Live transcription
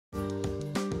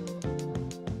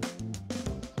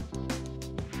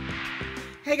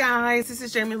Hey guys, this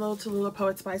is Jamie Little Tallulah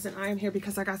Poet Spice, and I am here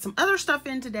because I got some other stuff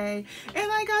in today,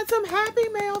 and I got some happy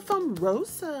mail from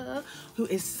Rosa, who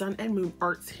is Sun and Moon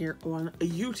Arts here on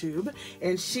YouTube,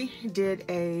 and she did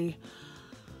a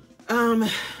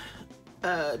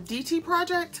DT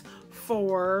project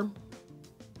for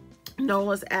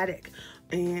Nola's Attic,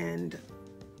 and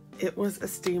it was a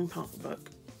steampunk book.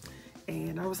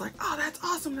 And I was like, oh, that's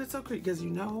awesome. That's so cool. Because you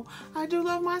know, I do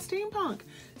love my steampunk.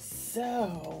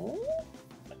 So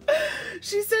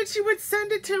she said she would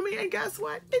send it to me. And guess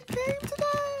what? It came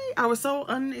today. I was so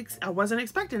I wasn't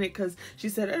expecting it because she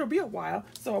said it'll be a while.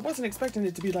 So I wasn't expecting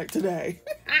it to be like today.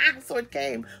 So it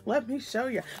came. Let me show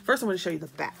you. First, I'm going to show you the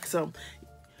back. So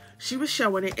she was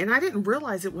showing it, and I didn't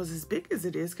realize it was as big as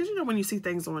it is. Because, you know, when you see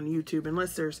things on YouTube,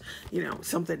 unless there's, you know,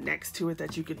 something next to it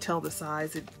that you can tell the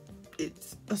size,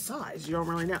 it's a size you don't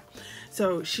really know.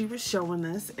 So she was showing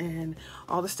this and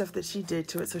all the stuff that she did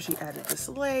to it. So she added this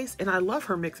lace, and I love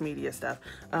her mixed media stuff,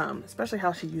 especially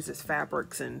how she uses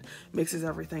fabrics and mixes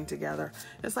everything together.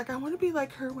 It's like, I want to be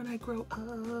like her when I grow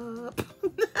up.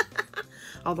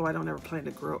 Although I don't ever plan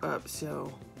to grow up,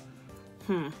 so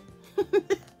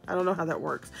I don't know how that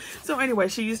works. So anyway,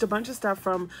 she used a bunch of stuff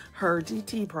from her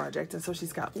DT project, and so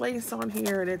she's got lace on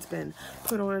here, and it's been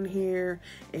put on here,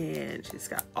 and she's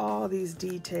got all these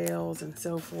details and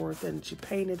so forth, and she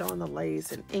painted on the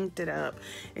lace and inked it up,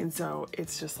 and so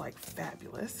it's just like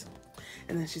fabulous.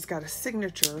 And then she's got a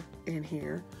signature in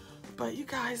here. But you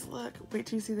guys, look, wait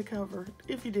till you see the cover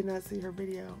if you did not see her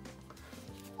video.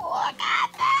 Look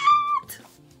at that!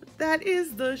 That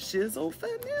is the shizzle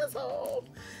finizzle.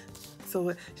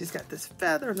 So she's got this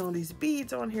feather and all these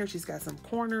beads on here. She's got some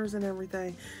corners and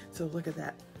everything. So look at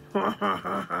that.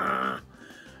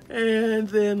 And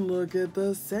then look at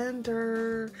the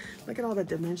center. Look at all the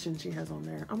dimensions she has on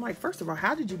there. I'm like, first of all,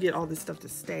 how did you get all this stuff to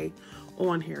stay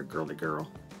on here, girly girl?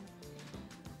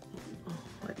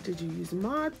 What, did you use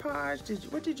Mod Podge?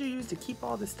 What did you use to keep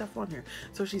all this stuff on here?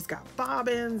 So she's got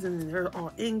bobbins, and they're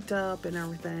all inked up and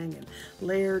everything, and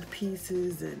layered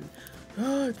pieces, and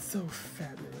oh, it's so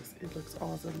fabulous. It looks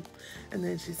awesome. And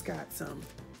then she's got some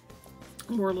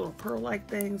more little pearl-like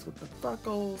things with the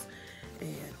buckles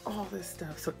and all this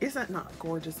stuff. So is that not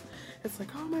gorgeous? It's like,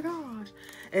 oh my gosh.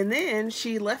 And then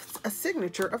she left a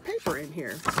signature of paper in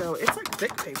here. So it's like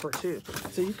thick paper too.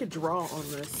 So you could draw on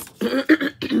this.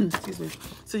 Excuse me.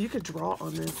 So you could draw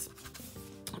on this.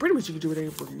 Pretty much you could do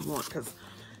whatever you want because,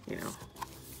 you know,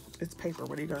 it's paper.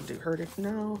 What are you going to do? Hurt it?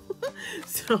 No.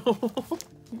 So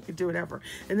you can do whatever.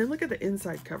 And then look at the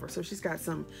inside cover. So she's got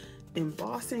some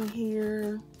embossing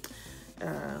here.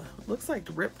 Looks like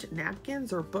ripped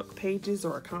napkins or book pages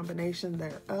or a combination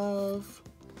thereof.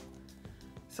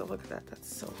 So look at that.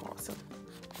 That's so awesome.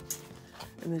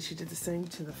 And then she did the same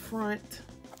to the front.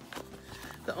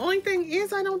 The only thing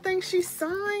is, I don't think she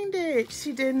signed it.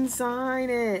 She didn't sign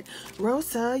it.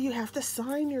 Rosa, you have to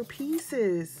sign your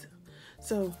pieces.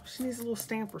 So she needs a little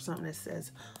stamp or something that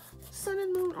says Sun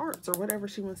and Moon Arts or whatever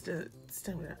she wants to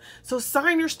stamp it. So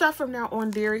sign your stuff from now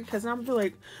on, dearie, because I'm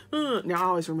like, now I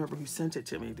always remember who sent it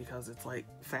to me because it's like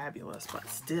fabulous, but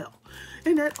still.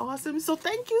 Isn't that awesome? So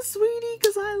thank you, sweetie,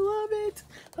 because I love it.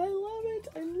 I love it.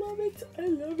 I love it. I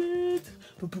love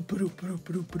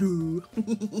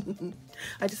it.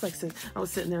 I just like said, I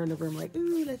was sitting there in the room like,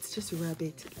 ooh, let's just rub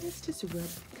it. Let's just rub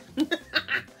it.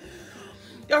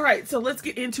 All right, so let's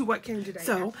get into what came today.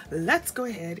 So let's go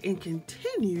ahead and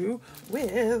continue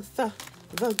with the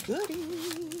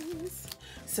goodies.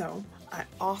 So I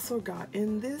also got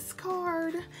in this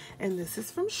card, and this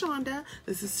is from Shonda.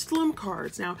 This is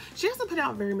Slimcards. Now, she hasn't put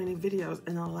out very many videos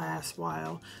in the last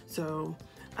while, so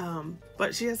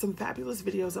but she has some fabulous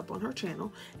videos up on her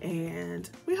channel, and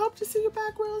we hope to see you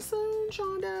back real soon,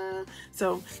 Shonda.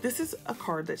 So this is a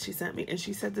card that she sent me, and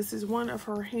she said this is one of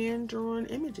her hand-drawn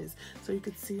images, so you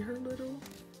could see her little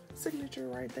signature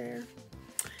right there.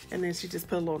 And then she just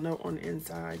put a little note on the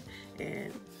inside,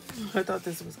 and I thought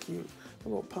this was cute. The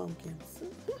little pumpkins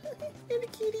and a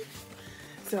kitty.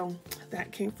 So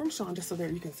that came from Shonda, so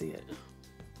there you can see it.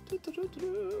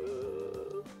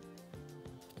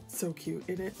 So cute,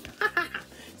 isn't it?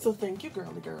 So thank you,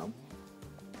 girly girl.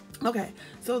 Okay,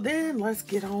 so then let's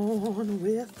get on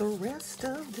with the rest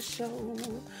of the show.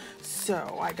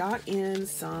 So I got in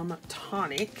some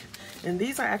tonic, and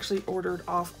these I actually ordered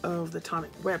off of the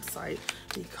tonic website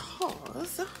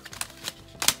because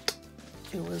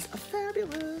it was a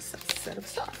fabulous set of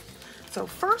stuff. So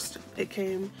first it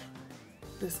came,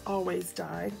 this always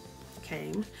die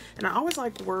came, and I always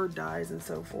like word dies and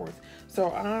so forth. So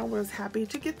I was happy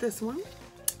to get this one,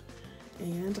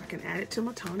 and I can add it to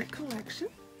my tonic collection.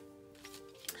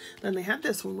 Then they had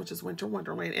this one, which is Winter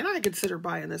Wonderland. And I had considered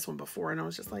buying this one before, and I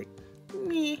was just like,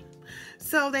 meh.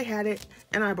 So they had it,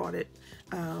 and I bought it.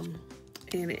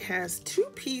 And it has 2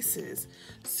 pieces.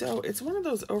 So it's one of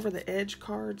those over-the-edge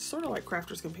cards, sort of like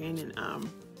Crafter's Companion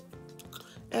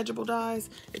edgeable dies,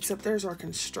 except theirs are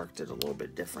constructed a little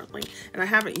bit differently. And I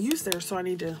haven't used theirs, so I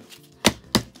need to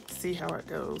see how it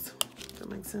goes. Does that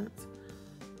make sense?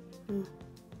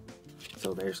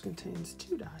 So theirs contains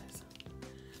 2 dies.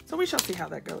 So we shall see how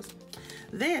that goes.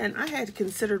 Then I had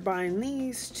considered buying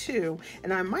these too,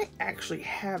 and I might actually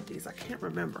have these. I can't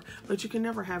remember, but you can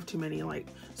never have too many like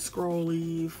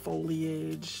scrolly,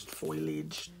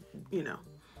 foliage, you know.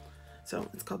 So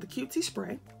it's called the Cutesy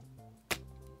Spray,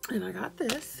 and I got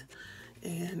this,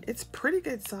 and it's pretty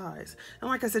good size. And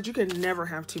like I said, you can never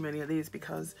have too many of these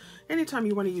because anytime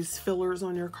you want to use fillers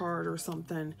on your card or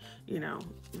something, you know,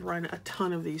 run a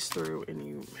ton of these through and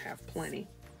you have plenty.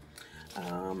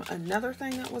 Another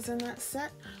thing that was in that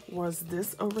set was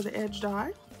this over the edge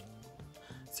die.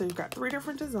 So you've got 3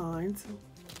 different designs.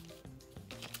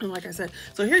 And like I said,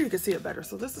 so here you can see it better.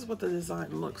 So this is what the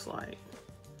design looks like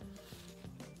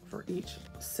for each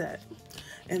set.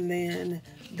 And then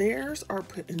theirs are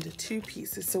put into 2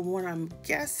 pieces. So what I'm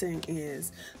guessing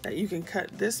is that you can cut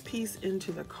this piece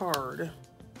into the card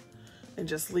and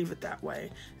just leave it that way.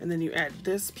 And then you add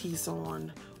this piece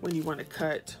on when you want to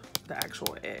cut the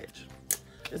actual edge,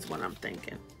 is what I'm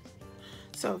thinking.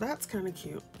 So that's kind of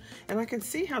cute. And I can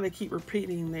see how they keep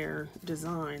repeating their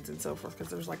designs and so forth,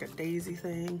 because there's like a daisy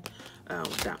thing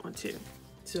with that one too.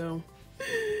 So,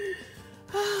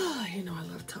 you know I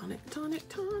love tonic.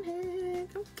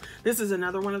 This is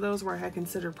another one of those where I had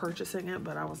considered purchasing it,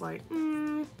 but I was like,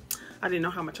 I didn't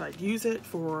know how much I'd use it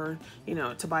for, you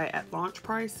know, to buy it at launch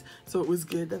price. So it was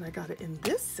good that I got it in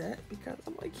this set because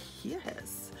I'm like,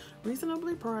 yes,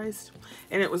 reasonably priced.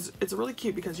 And it's really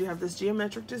cute because you have this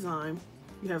geometric design.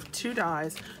 You have 2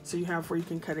 dies, so you have where you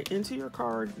can cut it into your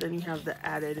card. Then you have the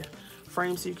added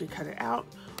frame so you can cut it out,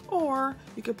 or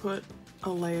you could put a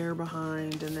layer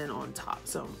behind and then on top.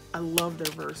 So I love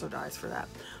their Verso dies for that.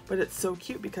 But it's so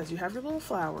cute because you have your little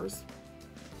flowers,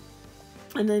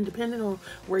 and then depending on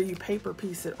where you paper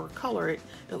piece it or color it,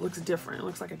 it looks different. It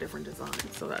looks like a different design.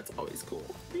 So that's always cool.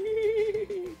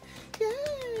 Yay!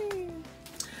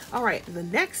 All right, the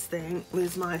next thing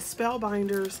is my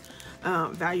Spellbinders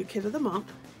Value Kit of the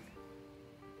Month.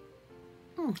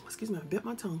 Excuse me, I bit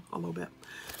my tongue a little bit.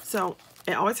 So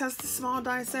it always has the small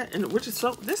die set, and which is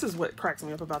so. This is what cracks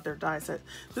me up about their die set.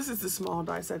 This is the small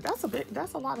die set.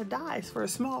 That's a lot of dies for a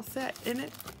small set, isn't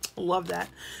it? Love that.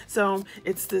 So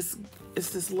it's this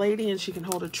lady, and she can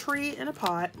hold a tree in a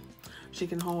pot. She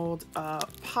can hold a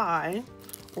pie,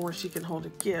 or she can hold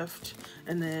a gift,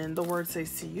 and then the words say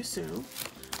 "See you soon."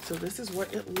 So this is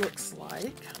what it looks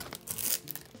like.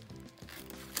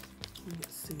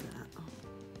 Let's see that.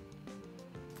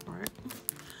 All right.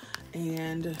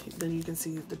 And then you can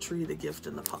see the tree, the gift,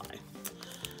 and the pie.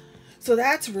 So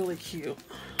that's really cute.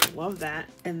 Love that.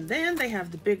 And then they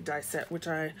have the big die set, which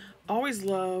I always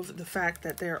love the fact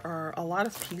that there are a lot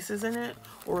of pieces in it,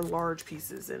 or large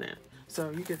pieces in it.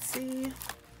 So you can see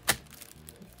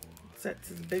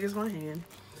sets as big as my hand.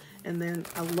 And then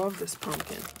I love this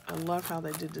pumpkin. I love how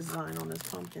they did design on this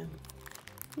pumpkin.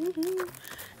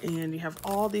 And you have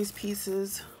all these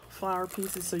pieces, flower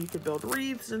pieces, so you could build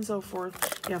wreaths and so forth.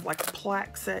 You have like a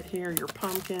plaque set here, your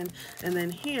pumpkin, and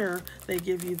then here they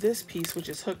give you this piece, which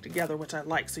is hooked together, which I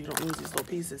like, so you don't lose these little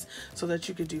pieces, so that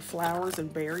you could do flowers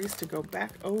and berries to go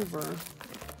back over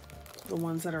the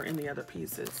ones that are in the other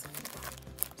pieces.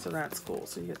 So that's cool.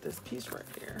 So you get this piece right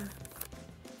here.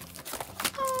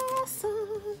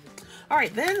 Awesome. All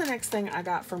right, then the next thing I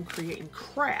got from Create and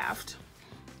Craft,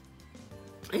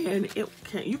 and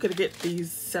you could get these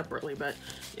separately, but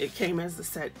it came as the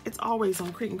set. It's always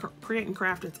on Create and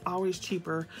Craft. It's always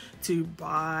cheaper to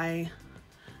buy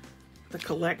the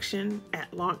collection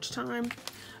at launch time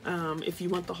if you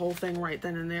want the whole thing right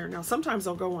then and there. Now sometimes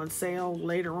they'll go on sale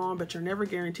later on, but you're never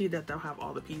guaranteed that they'll have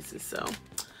all the pieces, so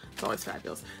it's always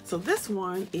fabulous. So this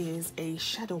one is a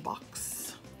shadow box.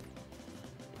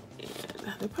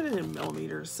 And they put it in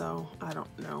millimeters, so I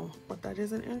don't know what that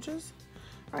is in inches.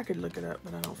 I could look it up,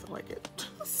 but I don't feel like it.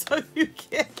 So you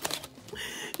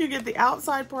get the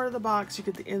outside part of the box, you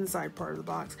get the inside part of the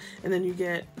box, and then you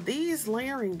get these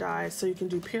layering dies, so you can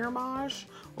do pyramage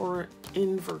or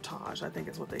invertage. I think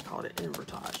is what they called it,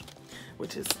 invertage,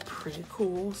 which is pretty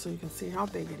cool. So you can see how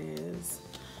big it is.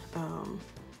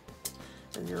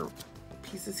 And your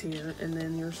pieces here, and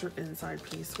then your inside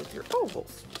piece with your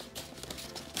ovals.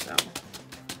 So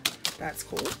that's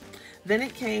cool. Then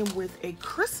it came with a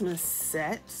Christmas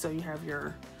set. So you have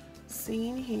your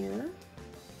scene here.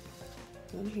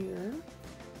 And here,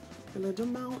 the little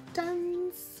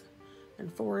mountains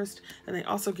and forest. And they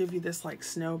also give you this like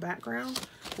snow background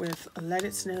with a Let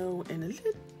It Snow and a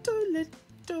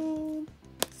little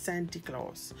Santa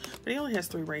Claus. But he only has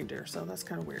 3 reindeer, so that's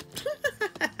kind of weird.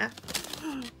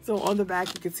 So on the back,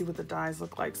 you can see what the dies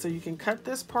look like. So you can cut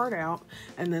this part out,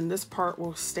 and then this part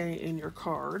will stay in your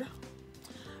card.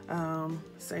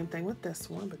 Same thing with this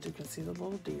one, but you can see the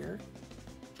little deer,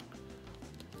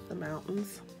 the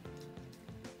mountains.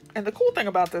 And the cool thing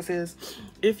about this is,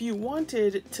 if you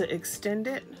wanted to extend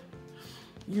it,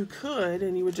 you could,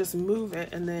 and you would just move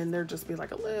it, and then there'd just be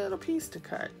like a little piece to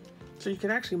cut. So you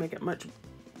can actually make it much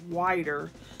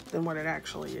wider than what it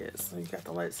actually is. So you got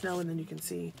to Let It Snow, and then you can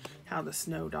see how the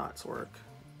snow dots work.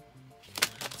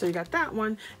 So you got that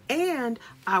one, and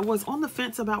I was on the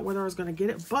fence about whether I was going to get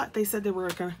it, but they said they were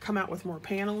going to come out with more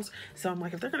panels. So I'm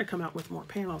like, if they're going to come out with more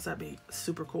panels, that'd be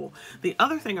super cool. The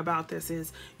other thing about this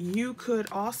is you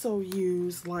could also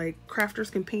use like Crafter's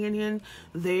Companion,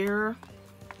 their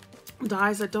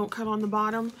dies that don't cut on the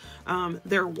bottom.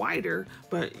 They're wider,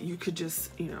 but you could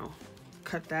just, you know,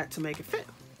 cut that to make it fit.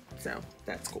 So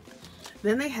that's cool.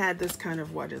 Then they had this kind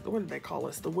of, what did they call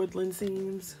this? The woodland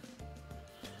scenes.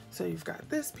 So you've got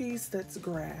this piece that's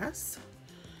grass.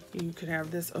 You could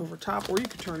have this over top, or you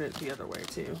could turn it the other way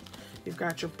too. You've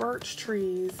got your birch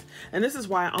trees. And this is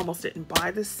why I almost didn't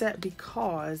buy this set,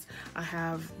 because I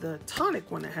have the tonic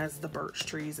one that has the birch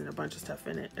trees and a bunch of stuff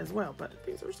in it as well. But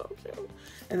these are so cute.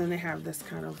 And then they have this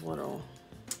kind of little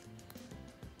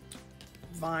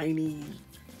viney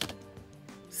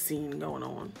scene going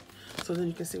on. So then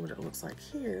you can see what it looks like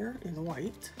here in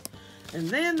white. And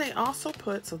then they also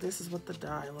put, so this is what the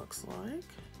die looks like.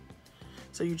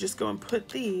 So you just go and put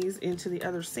these into the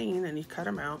other scene and you cut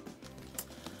them out.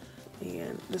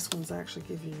 And this one's actually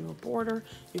giving you a border.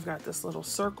 You've got this little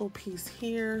circle piece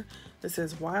here that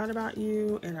says Wild About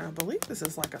You. And I believe this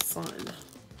is like a sun.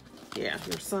 Yeah,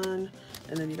 your sun.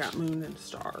 And then you got moon and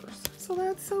stars. So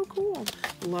that's so cool.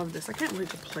 Love this. I can't wait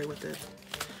to play with it.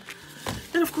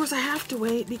 And of course I have to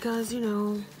wait because, you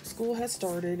know, school has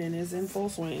started and is in full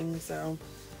swing, so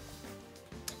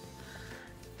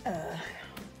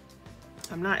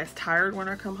I'm not as tired when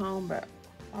I come home, but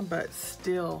my butt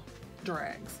still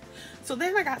drags. So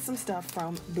then I got some stuff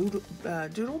from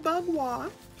Doodlebug Wa.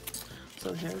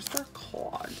 So here's their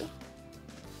card.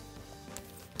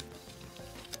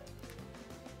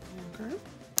 Okay.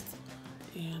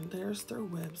 And there's their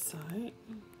website.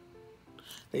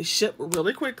 They ship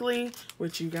really quickly,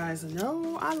 which you guys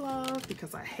know I love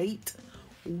because I hate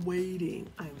waiting.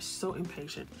 I am so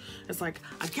impatient. It's like,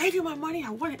 I gave you my money, I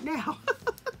want it now.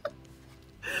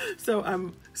 So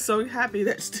I'm so happy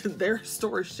that their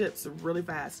store ships really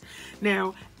fast.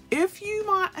 Now, if you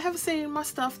might have seen my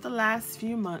stuff the last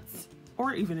few months,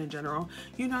 or even in general,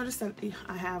 you notice that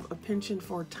I have a penchant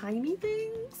for tiny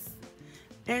things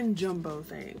and jumbo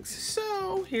things.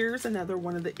 So here's another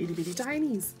one of the itty bitty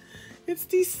tinies. It's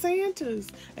these Santas.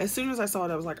 As soon as I saw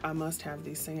it, I was like, I must have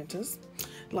these Santas.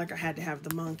 Like I had to have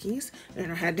the monkeys,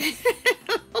 and I had to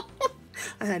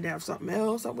I had to have something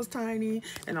else that was tiny,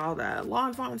 and all that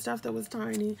lawn fawn stuff that was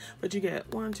tiny. But you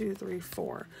get 1, 2, 3,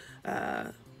 4.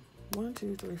 1,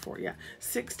 2, 3, 4. Yeah,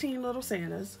 16 little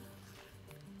Santas.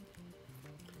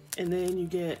 And then you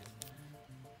get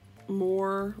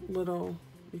more little,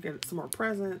 you get some more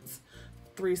presents,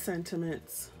 3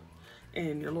 sentiments,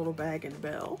 and your little bag and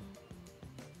bell.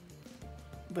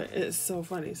 But it's so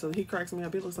funny. So he cracks me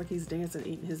up. He looks like he's dancing,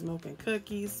 eating his milk and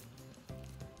cookies.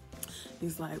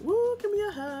 He's like, woo, give me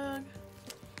a hug.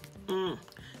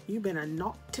 You've been a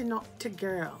naughty, naughty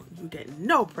girl. You get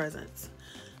no presents.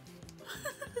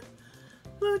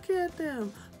 Look at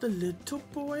them. The little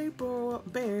boy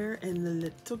bear and the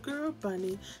little girl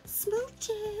bunny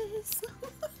smooches.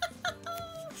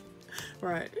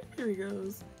 Right, here he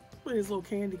goes. With his little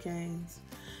candy canes.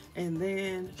 And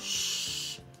then,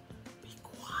 shh, be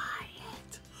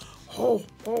quiet. Ho,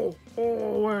 ho,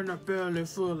 ho, and a belly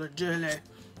full of jelly.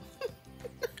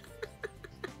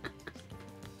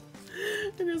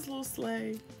 And his little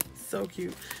sleigh. So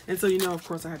cute. And so, you know, of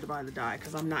course I had to buy the die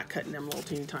because I'm not cutting them little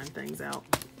teeny tiny things out.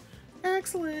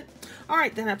 Excellent. All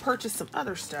right, then I purchased some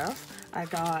other stuff. I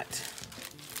got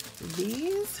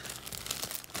these.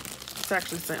 It's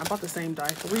actually, I bought the same die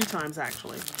 3 times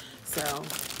actually. So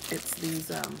it's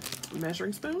these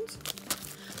measuring spoons.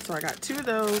 So I got 2 of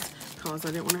those because I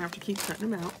didn't want to have to keep cutting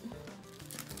them out.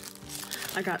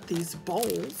 I got these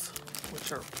bowls,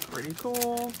 which are pretty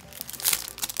cool.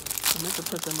 I meant to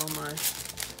put them on my,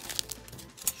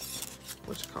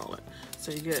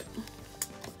 so you get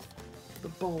the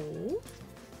bowl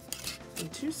in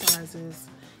 2 sizes,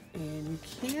 And you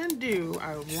can do,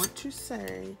 I want to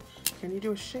say, can you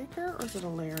do a shaker or is it a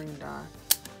layering die?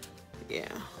 Yeah.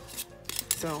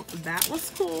 So that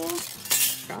was cool.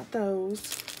 Got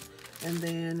those. And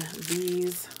then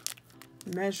these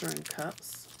measuring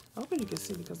cups. I hope you can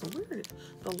see because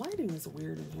the lighting is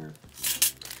weird in here.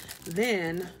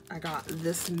 Then I got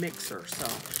this mixer. So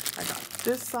I got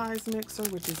this size mixer,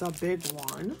 which is a big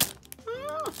one.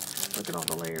 Ah, look at all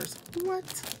the layers. What?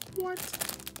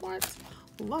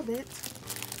 Love it.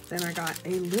 Then I got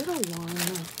a little one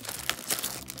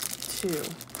too.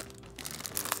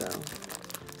 So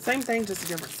same thing, just a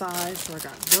different size. So I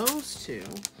got those two.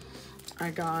 I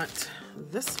got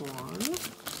this one,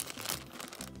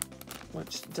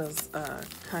 which does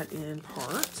cut in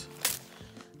part.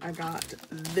 I got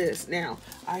this. Now,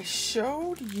 I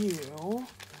showed you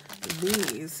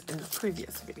these in a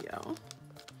previous video.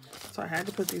 So I had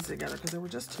to put these together because they were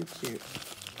just too cute,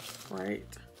 right?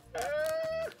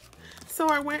 So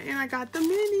I went and I got the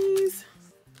minis.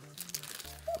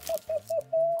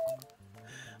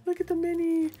 Look at the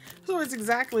mini. So it's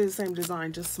exactly the same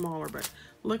design, just smaller, but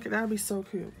look, that'd be so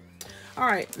cute. All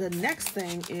right, the next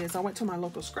thing is I went to my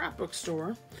local scrapbook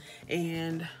store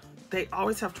and they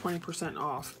always have 20%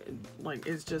 off. Like,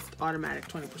 it's just automatic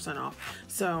 20% off.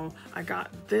 So I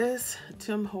got this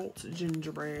Tim Holtz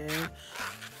gingerbread.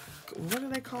 What do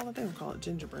they call it? They don't call it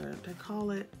gingerbread. They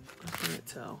call it, I can't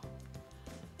tell,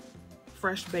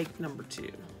 fresh baked number 2.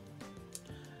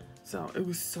 So it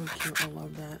was so cute. I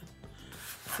love that.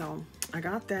 So I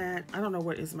got that. I don't know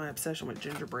what is my obsession with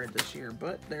gingerbread this year,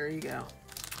 but there you go.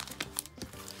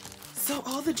 So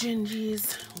all the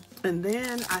gingies. And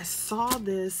then I saw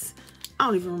this, I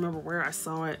don't even remember where I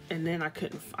saw it, and then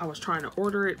I was trying to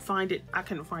order it, find it, I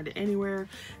couldn't find it anywhere,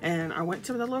 and I went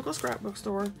to the local scrapbook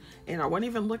store, and I wasn't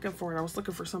even looking for it, I was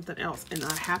looking for something else, and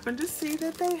I happened to see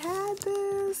that they had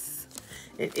this.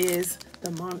 It is the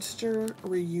Monster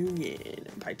Reunion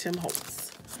by Tim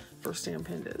Holtz for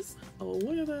Stampenders. Oh,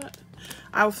 look at that.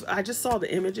 I just saw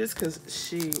the images because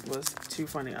she was too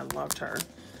funny. I loved her.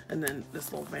 And then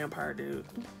this little vampire dude.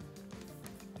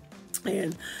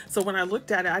 And so when I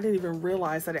looked at it, I didn't even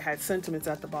realize that it had sentiments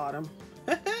at the bottom.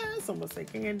 Someone say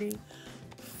candy.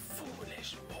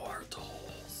 Foolish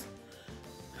mortals.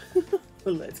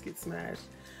 Let's get smashed.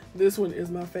 This one is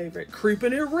my favorite.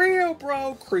 Creeping it real,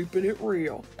 bro. Creeping it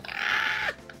real.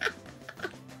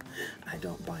 I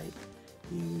don't bite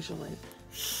usually.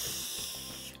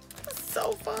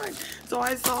 So fun. So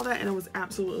I saw that and it was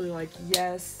absolutely like,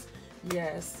 yes,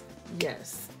 yes,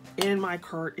 yes. In my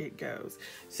cart it goes.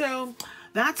 So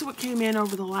that's what came in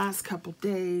over the last couple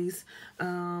days.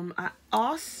 I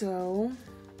also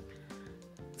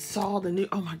saw the new,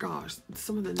 oh my gosh,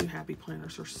 some of the new happy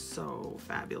planners are so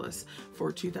fabulous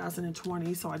for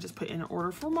 2020. So I just put in an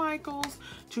order for Michael's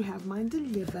to have mine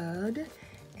delivered.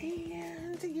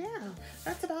 And yeah,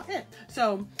 that's about it.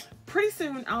 So pretty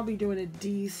soon I'll be doing a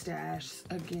D-stash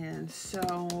again.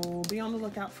 So be on the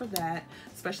lookout for that,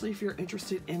 especially if you're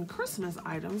interested in Christmas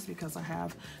items, because I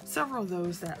have several of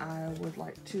those that I would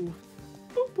like to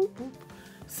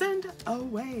send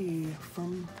away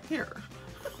from here.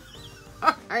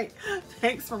 All right,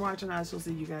 thanks for watching. I shall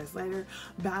see you guys later.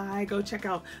 Bye. Go check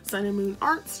out Sun and Moon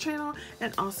Arts channel,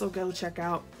 and also go check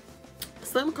out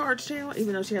Slimcards channel,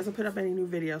 even though she hasn't put up any new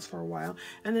videos for a while.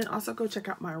 And then also go check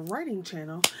out my writing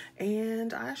channel,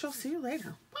 and I shall see you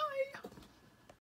later. Bye.